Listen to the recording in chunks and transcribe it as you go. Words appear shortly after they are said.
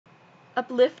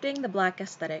Uplifting the Black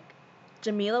Aesthetic,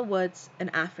 Jamila Woods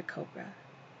and AfriCOBRA.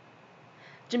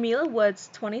 Jamila Woods'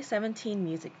 2017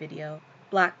 music video,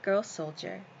 Blk Girl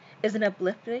Soldier, is an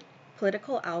uplifting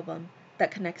political album that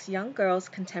connects young girls'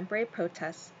 contemporary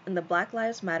protests in the Black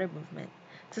Lives Matter movement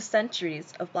to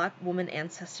centuries of Black woman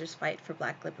ancestors' fight for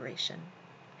Black liberation.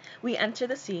 We enter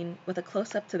the scene with a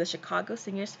close-up to the Chicago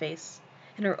singer's face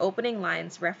and her opening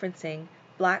lines referencing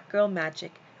Black girl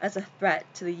magic as a threat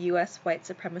to the U.S. white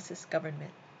supremacist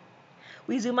government.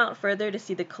 We zoom out further to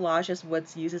see the collages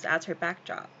Woods uses as her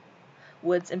backdrop.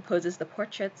 Woods imposes the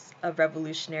portraits of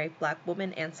revolutionary Black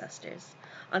woman ancestors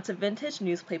onto vintage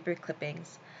newspaper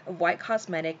clippings of white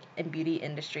cosmetic and beauty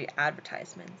industry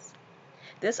advertisements.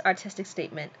 This artistic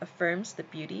statement affirms the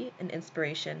beauty and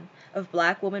inspiration of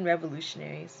Black woman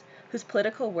revolutionaries whose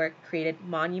political work created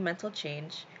monumental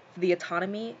change for the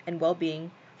autonomy and well-being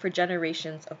for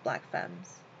generations of Black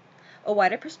femmes. A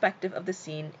wider perspective of the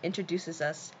scene introduces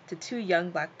us to two young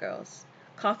Black girls,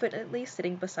 confidently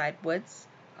sitting beside Woods,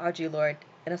 Audre Lorde,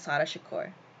 and Assata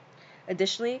Shakur.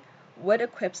 Additionally, Wood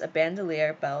equips a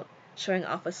bandolier belt showing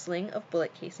off a sling of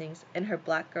bullet casings in her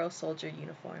Blk Girl Soldier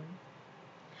uniform.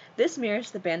 This mirrors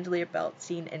the bandolier belt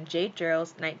seen in J.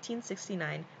 Gerald's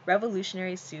 1969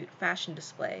 Revolutionary Suit fashion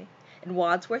display and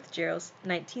Wadsworth Gerald's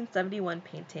 1971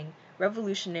 painting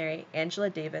Revolutionary Angela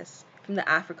Davis from the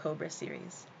AfriCOBRA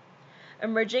series.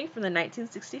 Emerging from the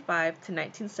 1965 to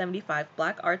 1975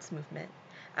 Black arts movement,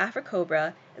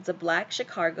 AfriCOBRA is a Black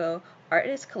Chicago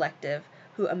artist collective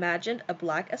who imagined a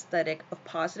Black aesthetic of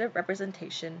positive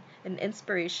representation and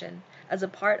inspiration as a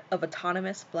part of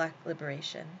autonomous Black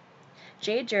liberation.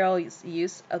 J. Gerald's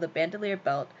use of the bandolier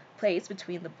belt plays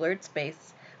between the blurred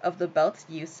space of the belt's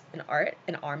use in art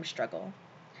and armed struggle.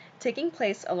 Taking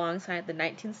place alongside the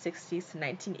 1960s to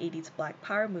 1980s Black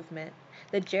Power movement,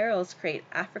 the Geralds create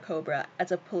AfriCOBRA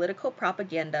as a political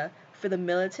propaganda for the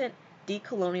militant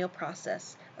decolonial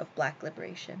process of Black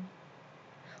liberation.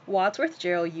 Wadsworth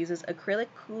Gerald uses acrylic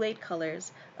Kool-Aid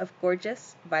colors of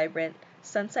gorgeous, vibrant,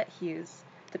 sunset hues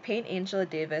to paint Angela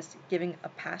Davis giving a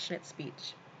passionate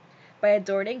speech. By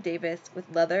adorning Davis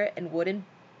with leather and wooden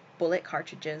bullet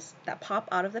cartridges that pop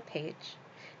out of the page,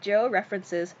 Gerald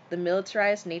references the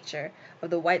militarized nature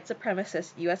of the white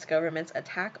supremacist U.S. government's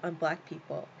attack on Black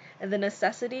people and the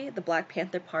necessity the Black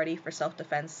Panther Party for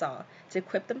self-defense saw to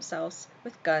equip themselves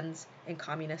with guns in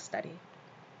communist study.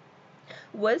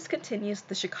 Woods continues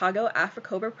the Chicago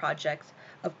AfriCOBRA project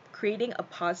of creating a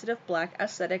positive Black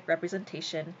aesthetic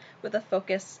representation with a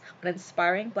focus on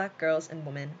inspiring Black girls and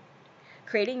women.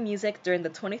 Creating music during the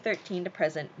 2013 to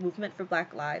present movement for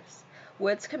Black lives,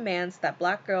 Woods commands that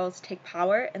Black girls take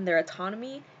power in their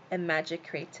autonomy and magic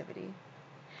creativity.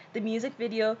 The music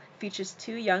video features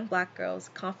two young Black girls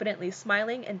confidently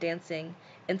smiling and dancing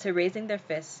into raising their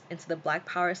fists into the Black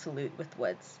Power salute with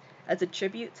Woods, as a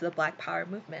tribute to the Black Power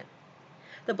movement.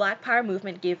 The Black Power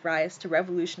movement gave rise to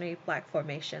revolutionary Black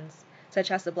formations, such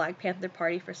as the Black Panther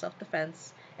Party for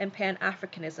self-defense and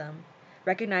Pan-Africanism,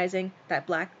 recognizing that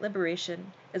Black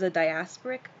liberation is a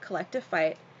diasporic collective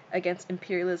fight against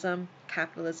imperialism,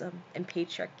 capitalism, and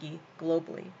patriarchy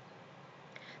globally.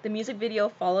 The music video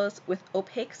follows with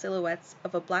opaque silhouettes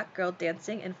of a Black girl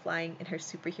dancing and flying in her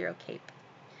superhero cape.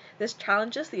 This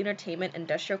challenges the entertainment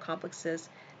industrial complex's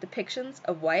depictions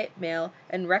of white, male,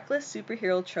 and reckless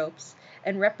superhero tropes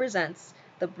and represents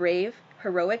the brave,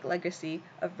 heroic legacy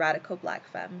of radical Black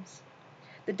femmes.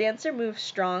 The dancer moves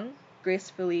strong,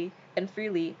 gracefully, and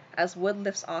freely as Wood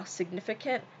lifts off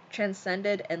significant,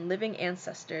 transcended, and living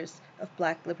ancestors of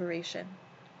Black liberation: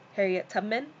 Harriet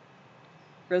Tubman,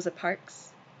 Rosa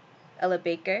Parks, Ella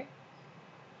Baker,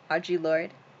 Audre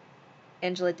Lorde,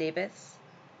 Angela Davis,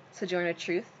 Sojourner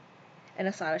Truth, and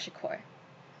Assata Shakur.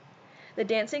 The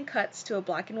dancing cuts to a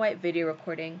black and white video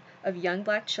recording of young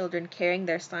Black children carrying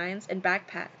their signs and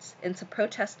backpacks into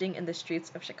protesting in the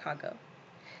streets of Chicago.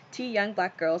 Two young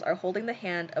Black girls are holding the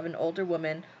hand of an older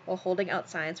woman while holding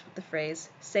out signs with the phrase,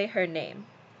 "Say her name."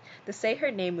 The Say Her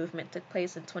Name movement took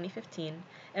place in 2015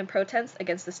 in protest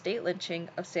against the state lynching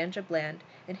of Sandra Bland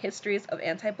and histories of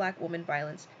anti-Black woman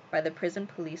violence by the prison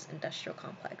police industrial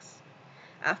complex.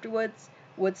 Afterwards,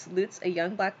 Wood salutes a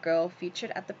young Black girl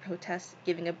featured at the protest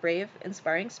giving a brave,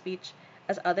 inspiring speech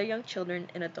as other young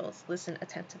children and adults listen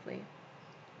attentively.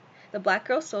 The Blk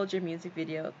Girl Soldier music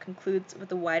video concludes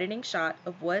with a widening shot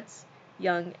of Woods,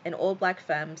 young, and old Black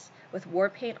femmes with war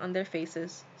paint on their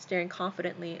faces staring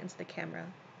confidently into the camera.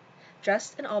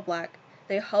 Dressed in all Black,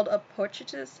 they held up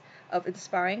portraits of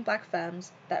inspiring Black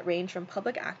femmes that range from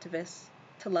public activists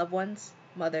to loved ones,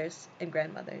 mothers, and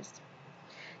grandmothers.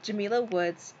 Jamila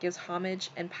Woods gives homage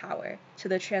and power to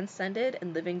the transcended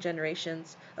and living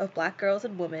generations of Black girls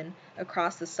and women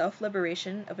across the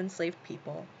self-liberation of enslaved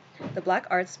people, the Black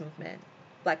arts movement,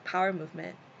 Black power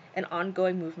movement, and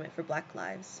ongoing movement for Black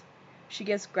lives. She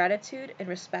gives gratitude and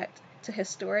respect to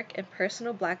historic and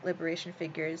personal Black liberation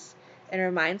figures and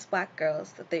reminds Black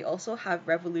girls that they also have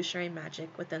revolutionary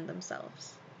magic within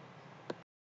themselves.